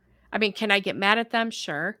mean, can I get mad at them?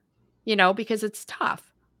 Sure. Because it's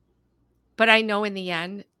tough. But I know in the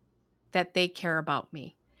end that they care about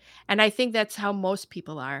me. And I think that's how most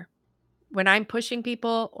people are. When I'm pushing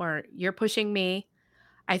people or you're pushing me,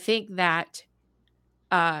 I think that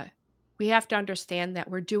uh, we have to understand that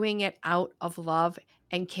we're doing it out of love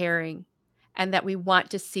and caring and that we want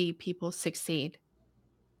to see people succeed.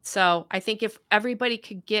 So I think if everybody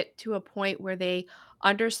could get to a point where they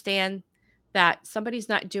understand that somebody's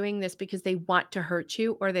not doing this because they want to hurt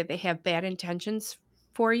you or that they have bad intentions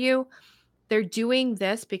for you, they're doing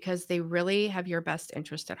this because they really have your best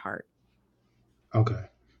interest at heart. Okay.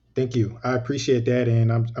 Thank you. I appreciate that.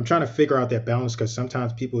 And I'm trying to figure out that balance because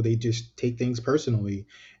sometimes people, they just take things personally.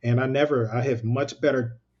 And I have much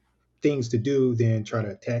better. things to do than try to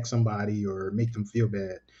attack somebody or make them feel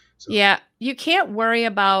bad. So, Yeah, you can't worry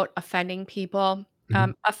about offending people.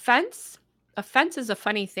 mhm, Offense is a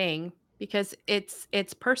funny thing because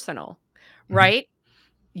it's personal, mhm, right?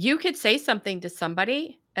 You could say something to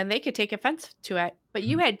somebody and they could take offense to it, but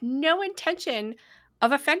you mhm, had no intention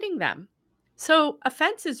of offending them. So,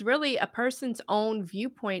 offense is really a person's own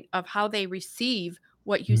viewpoint of how they receive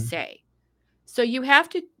what you mhm. say. So, you have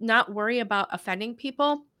to not worry about offending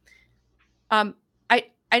people.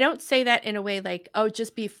 I don't say that in a way like, "Oh,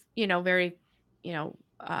 just be, very, you know,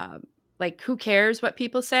 like, who cares what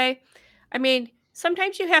people say?" I mean,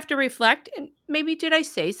 sometimes you have to reflect and maybe did I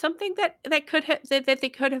say something that could have that they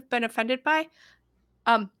could have been offended by?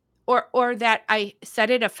 Um, or that I said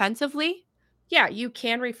it offensively? Yeah, you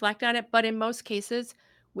can reflect on it, but in most cases,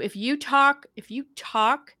 if you talk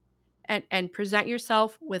and present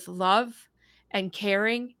yourself with love and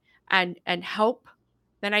caring and help,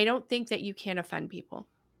 then I don't think that you can offend people.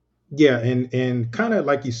 Yeah, and kind of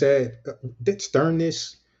like you said, that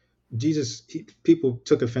sternness. People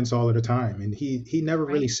took offense all of the time, and he never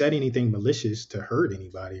really Right, said anything malicious to hurt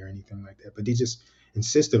anybody or anything like that. But he just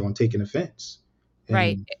insisted on taking offense.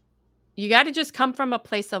 right. And You gotta just come from a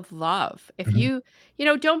place of love. If mhm,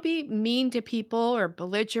 don't be mean to people or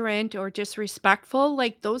belligerent or disrespectful,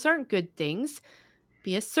 like, those aren't good things.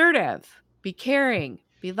 Be assertive, be caring,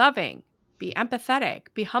 be loving, be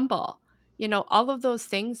empathetic, be humble. All of those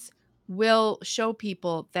things will show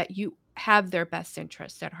people that you have their best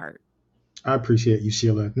interests at heart. I appreciate you,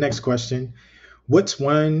 Sheila. Next question: what's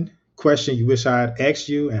one question you wish I had asked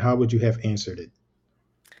you, and how would you have answered it?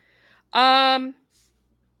 Um,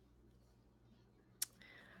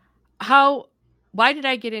 how why did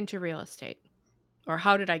I get into real estate? Or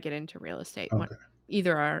how did I get into real estate? Okay.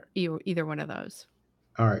 Either one of those.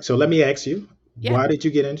 All right. So let me ask you: Yeah. why did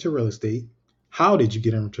you get into real estate? How did you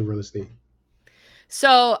get into real estate?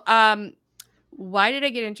 So, why did I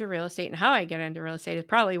get into real estate and how I get into real estate is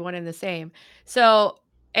probably one and the same. So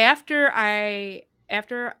after I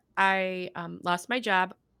lost my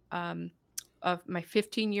job, um, of my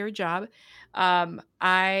 15-year job,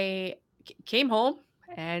 I came home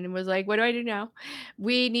and was like, "What do I do now?"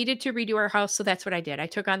 We needed to redo our house, so that's what I did. I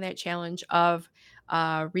took on that challenge of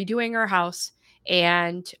redoing our house,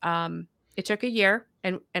 and it took a year,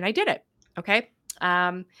 and I did it. Okay.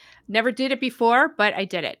 Um, Never did it before, but I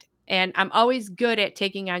did it. And I'm always good at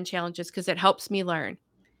taking on challenges because it helps me learn.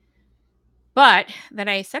 But then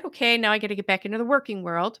I said, okay, now I got to get back into the working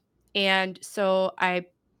world. And so I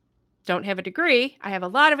don't have a degree. I have a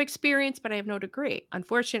lot of experience, but I have no degree.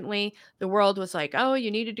 Unfortunately, the world was like, oh,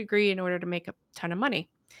 you need a degree in order to make a ton of money.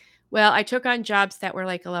 Well, I took on jobs that were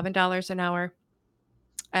like $11 an hour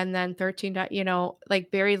and then 13,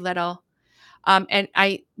 like very little. And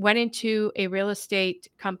I went into a real estate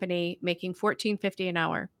company making 14.50 an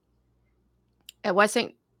hour. It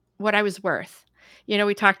wasn't what I was worth.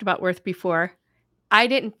 We talked about worth before. I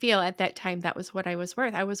didn't feel at that time that was what I was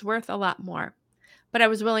worth. I was worth a lot more, but I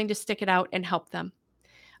was willing to stick it out and help them.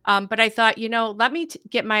 But I thought, let me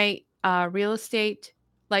get my real estate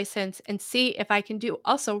license and see if I can do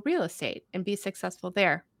also real estate and be successful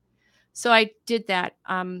there. So I did that.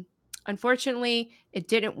 Unfortunately, it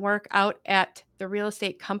didn't work out at the real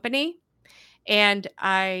estate company. And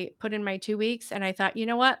I put in my 2 weeks and I thought, "You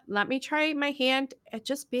know what? Let me try my hand at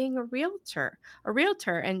just being a realtor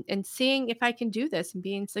and seeing if I can do this and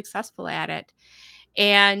being successful at it."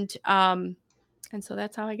 And, and so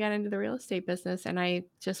that's how I got into the real estate business, and I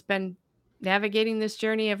just been navigating this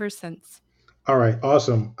journey ever since. All right,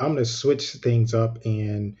 awesome. I'm going to switch things up.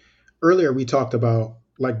 And earlier we talked about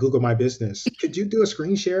like Google My Business. Could you do a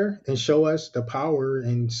screen share and show us the power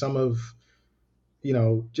and some of,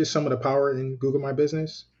 just some of the power in Google My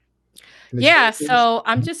Business and its Yeah, benefits? so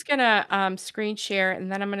I'm Mhm. just gonna, screen share,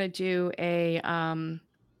 and then I'm going to do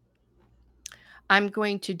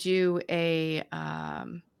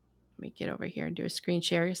let me get over here and do a screen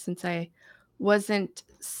share since I wasn't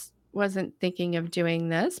thinking of doing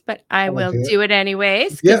this, but I will Okay. do it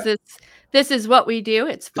anyways because Yeah, this is what we do.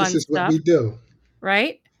 It's this fun is what stuff, we do.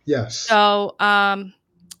 right? Yes. So,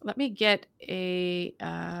 let me get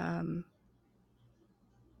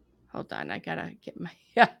hold on, I gotta get my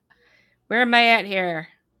yeah. Where am I at here?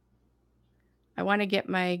 I want to get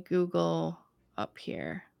my Google up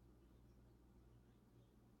here.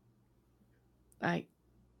 I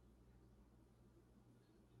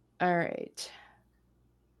All right.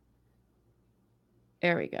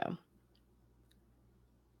 There we go.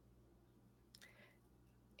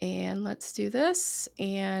 And let's do this.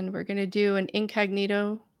 And we're going to do an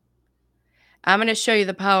incognito. I'm going to show you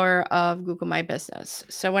the power of Google My Business.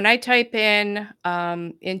 So when I type in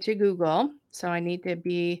into Google, so I need to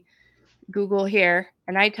be Google here,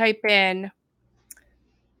 and I type in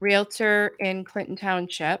realtor in Clinton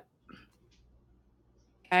Township.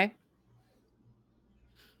 Okay.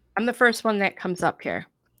 I'm the first one that comes up here.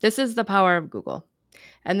 This is the power of Google.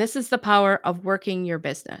 And this is the power of working your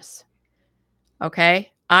business.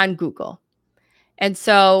 Okay. On Google. And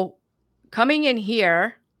so coming in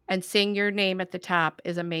here and seeing your name at the top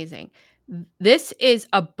is amazing. This is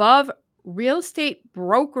above real estate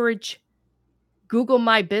brokerage Google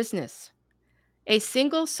My Business. A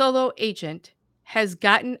single solo agent has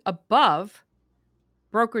gotten above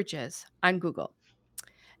brokerages on Google.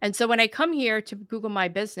 And so when I come here to Google My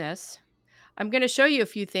Business, I'm going to show you a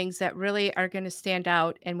few things that really are going to stand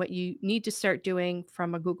out and what you need to start doing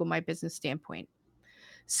from a Google My Business standpoint.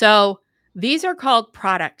 So these are called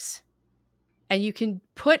products, and you can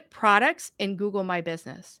put products in Google My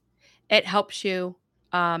Business. It helps you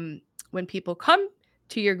when people come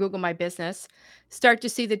to your Google My Business, start to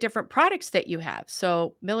see the different products that you have.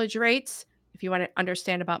 So millage rates, if you want to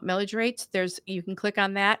understand about millage rates, you can click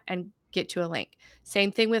on that and get to a link.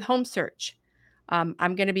 Same thing with home search. I'm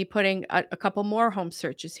going to be putting a couple more home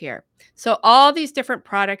searches here. So all these different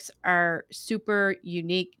products are super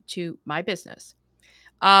unique to my business.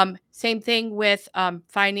 Same thing with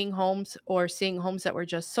finding homes or seeing homes that were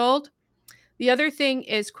just sold. The other thing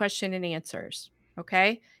is question and answers.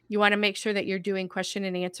 Okay. You want to make sure that you're doing question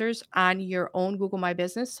and answers on your own Google My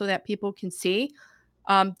Business so that people can see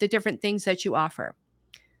the different things that you offer.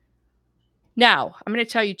 Now, I'm going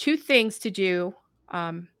to tell you two things to do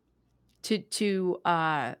um, to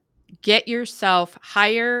get yourself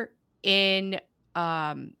higher in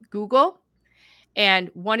Google.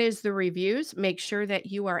 And one is the reviews. Make sure that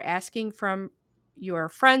you are asking from your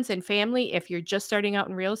friends and family. If you're just starting out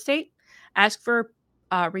in real estate, ask for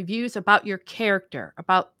reviews about your character,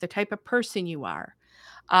 about the type of person you are.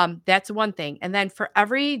 That's one thing. And then for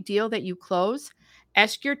every deal that you close,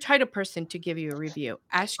 ask your title person to give you a review.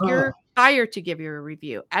 Ask Oh, your buyer to give you a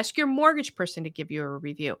review. Ask your mortgage person to give you a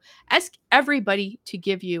review. Ask everybody to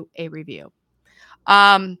give you a review.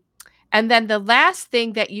 Um, and then the last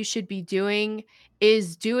thing that you should be doing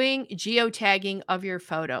is doing geotagging of your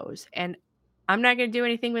photos. And I'm not going to do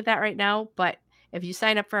anything with that right now, but if you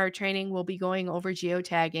sign up for our training, we'll be going over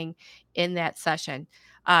geotagging in that session.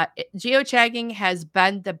 Geotagging has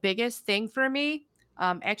been the biggest thing for me.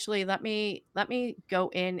 Actually, let me go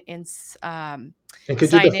in and and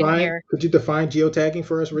sign in here. could you define geotagging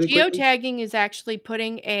for us really quickly? Geotagging is actually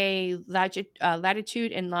putting a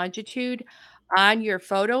latitude and longitude on your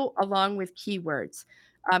photo along with keywords.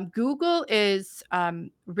 Google is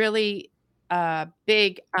really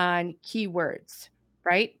big on keywords,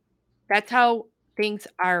 right? That's how things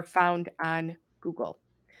are found on Google.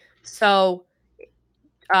 So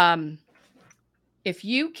um, if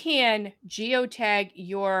you can geotag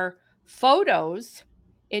your photos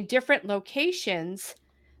in different locations,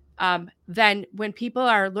 then when people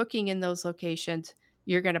are looking in those locations,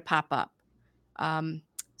 you're going to pop up. Um,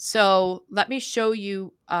 so let me show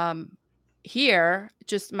you here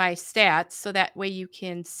just my stats so that way you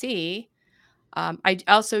can see. I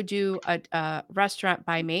also do a restaurant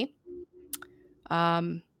by me.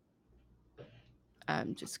 Um,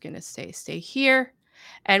 I'm just going to stay here.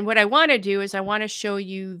 And what I want to do is I want to show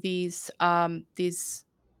you these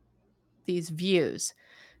views.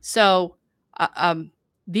 So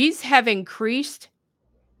these have increased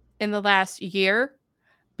in the last year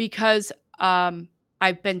because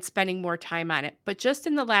I've been spending more time on it. But just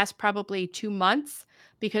in the last probably 2 months,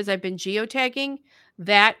 because I've been geotagging,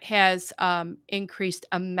 that has increased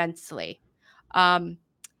immensely. Um,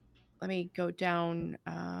 let me go down.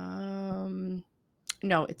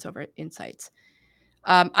 No, it's over at Insights.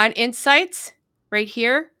 On Insights, right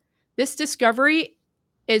here, this discovery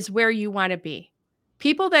is where you want to be.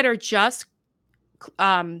 People that are just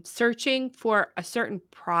searching for a certain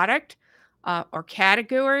product or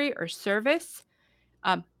category or service,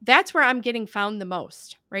 that's where I'm getting found the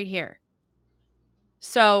most right here.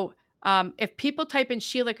 So if people type in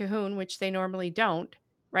Sheila Cahoon, which they normally don't,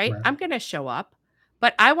 right, Right. I'm going to show up.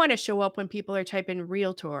 But I want to show up when people are typing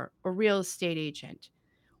realtor or real estate agent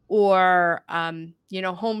or,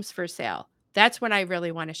 homes for sale. That's when I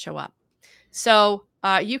really want to show up. So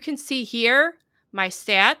you can see here my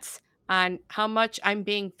stats on how much I'm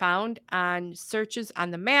being found on searches on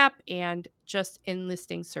the map and just in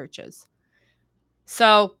listing searches.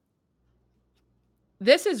 So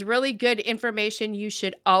this is really good information. You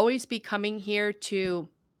should always be coming here to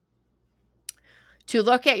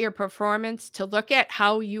look at your performance, to look at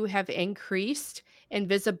how you have increased in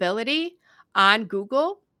visibility. on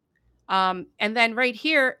Google. And then right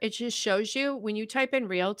here, it just shows you when you type in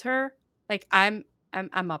realtor, like I'm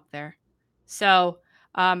up there. So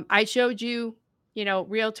I showed you,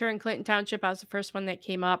 realtor in Clinton Township. I was the first one that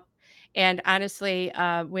came up. And honestly,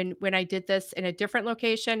 when I did this in a different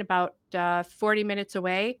location, about 40 minutes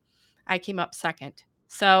away, I came up second.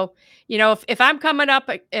 So, if I'm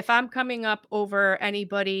coming up over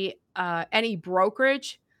anybody, any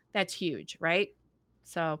brokerage, that's huge, right?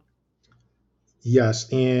 So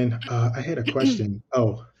Yes, and I had a question.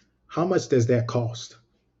 Oh, how much does that cost?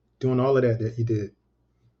 Doing all of that you did?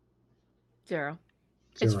 0.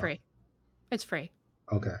 It's Zero. free. It's free.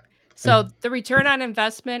 Okay. So And the return on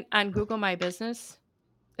investment on Google My Business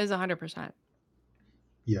is 100%.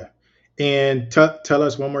 yeah. And tell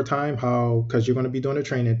us one more time how, because you're going to be doing the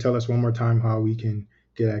training. Tell us one more time how we can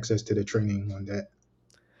get access to the training on that.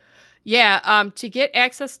 Yeah, to get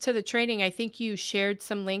access to the training, I think you shared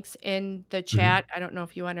some links in the Hmm. chat. I don't know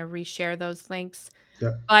if you wanna reshare those links,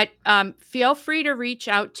 Yep. but, feel free to reach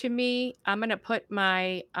out to me. I'm gonna put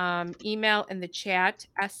my, email in the chat,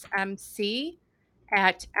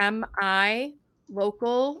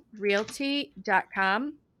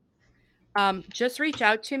 smc@milocalrealty.com. Just reach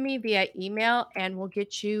out to me via email, and we'll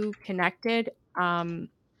get you connected,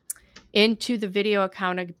 into the video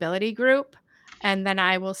accountability group, and then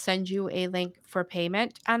I will send you a link for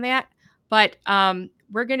payment on that. But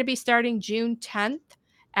we're going to be starting June 10th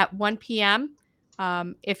at 1 p.m.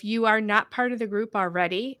 If you are not part of the group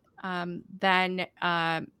already, then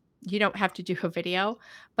you don't have to do a video.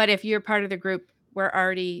 But if you're part of the group, we're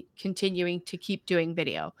already continuing to keep doing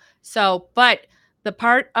video. So, but the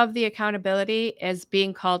part of the accountability is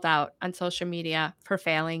being called out on social media for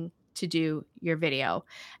failing to do your video.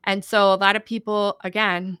 And so a lot of people,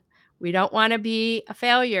 again, we don't want to be a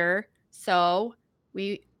failure. So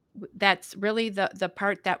we that's really the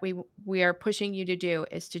part that we are pushing you to do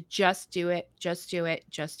is to just do it, just do it,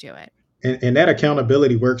 just do it. And that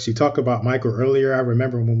accountability works. You talked about Michael earlier. I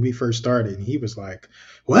remember when we first started, and he was like,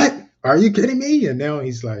 "What? Are you kidding me?" And now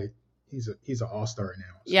he's like, he's an all star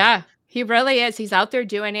now. So Yeah, he really is. He's out there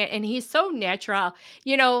doing it and he's so natural.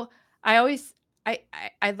 You know, I always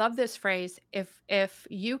I love this phrase. If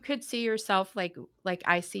you could see yourself like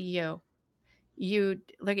I see you, you'd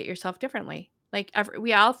look at yourself differently. Like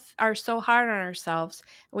we all are so hard on ourselves.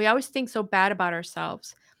 We always think so bad about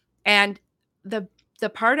ourselves. And the the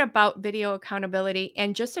part about video accountability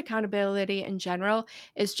and just accountability in general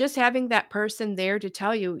is just having that person there to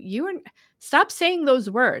tell you stop saying those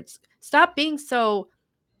words. Stop being so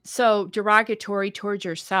derogatory towards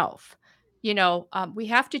yourself. We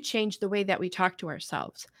have to change the way that we talk to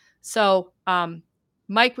ourselves. So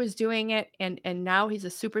Mike was doing it, and now he's a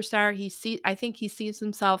superstar. I think he sees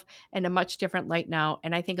himself in a much different light now,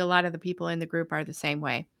 and I think a lot of the people in the group are the same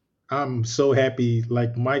way. I'm so happy.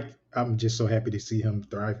 Like Mike, I'm just so happy to see him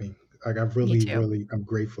thriving. Like I Me really, too. really, I'm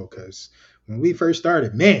grateful because when we first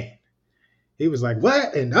started, man, he was like,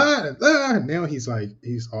 "What?" and now he's like,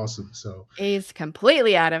 he's awesome. So He's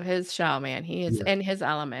completely out of his shell, man. He is yeah, in his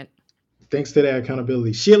element. thanks to that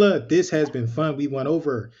accountability, Sheila. This has been fun. We went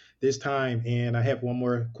over this time, and I have one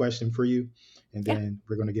more question for you, and Yeah. then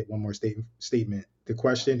we're going to get one more statement. The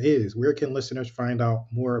question is, where can listeners find out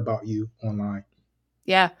more about you online?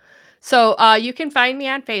 Yeah. So you can find me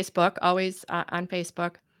on Facebook, always on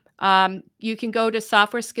Facebook. You can go to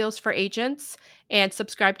Software Skills for Agents and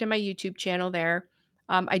subscribe to my YouTube channel there.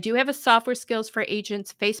 I do have a Software Skills for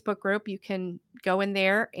Agents Facebook group. You can go in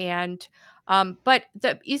there but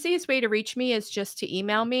the easiest way to reach me is just to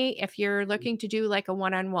email me if you're looking to do like a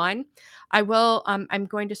one-on-one. I'm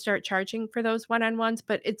going to start charging for those one-on-ones,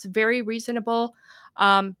 but it's very reasonable.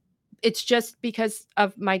 Um, it's just because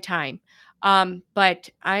of my time. But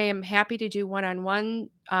I am happy to do one-on-one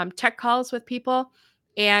tech calls with people.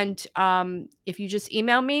 And if you just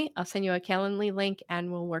email me, I'll send you a Calendly link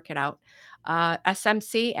and we'll work it out.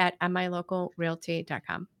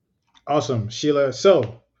 smc@milocalrealty.com. Awesome, Sheila.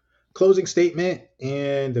 So, closing statement,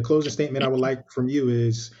 and the closing statement I would like from you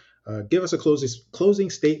is give us a closing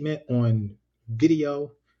statement on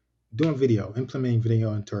video, doing video, implementing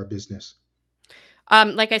video into our business.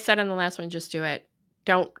 Like I said on the last one, just do it.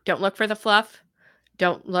 Don't look for the fluff.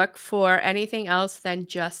 Don't look for anything else than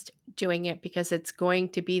just doing it because it's going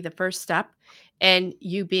to be the first step and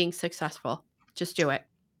you being successful. Just do it.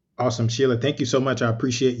 Awesome, Sheila. Thank you so much. I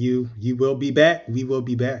appreciate you. You will be back. We will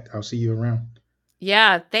be back. I'll see you around.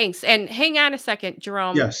 Yeah, thanks. And hang on a second,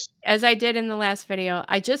 Jerome. Yes. As I did in the last video,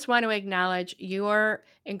 I just want to acknowledge your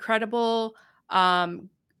incredible um,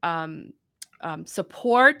 um,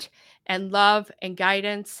 support and love and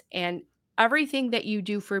guidance. And everything that you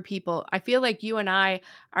do for people. I feel like you and I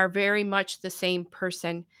are very much the same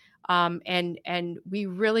person. And we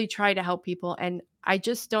really try to help people. And I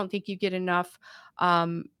just don't think you get enough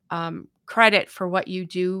credit for what you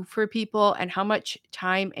do for people and how much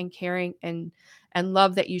time and caring and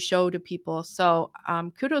love that you show to people. So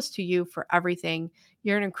kudos to you for everything.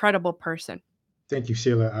 You're an incredible person. Thank you,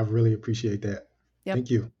 Sheila. I really appreciate that. Yep. Thank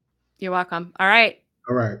you. You're welcome. All right.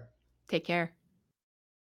 All right. Take care.